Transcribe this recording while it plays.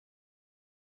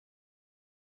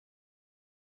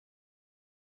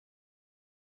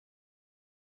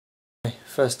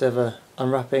first ever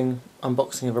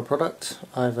unboxing of a product.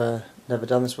 I've never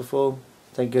done this before.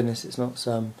 Thank goodness it's not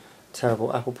some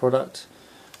terrible Apple product.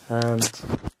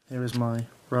 Here is my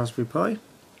Raspberry Pi,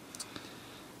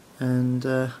 and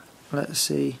let's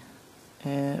see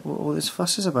what all this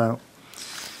fuss is about.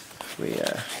 We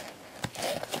a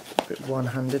bit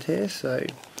one-handed here, so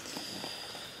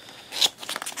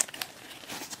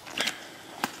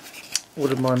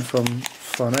ordered mine from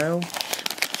Farnell.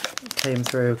 Came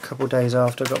through a couple of days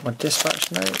after I got my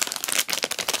dispatch note,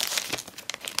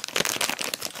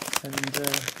 and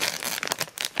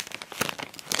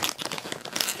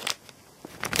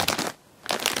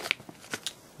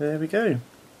there we go.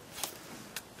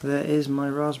 There is my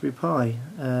Raspberry Pi.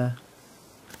 To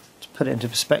put it into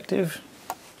perspective,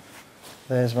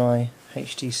 there's my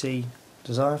HTC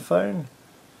Desire phone.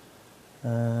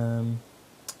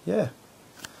 Yeah,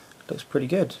 looks pretty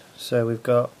good. So we've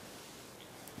got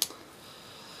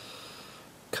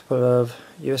a couple of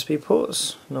USB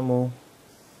ports, normal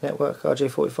network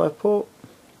RJ45 port,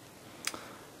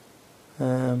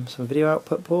 some video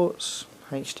output ports,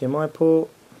 HDMI port,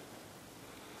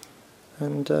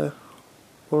 and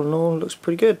all in all looks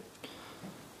pretty good.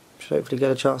 Should hopefully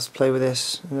get a chance to play with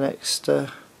this in the next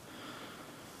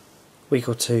week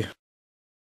or two.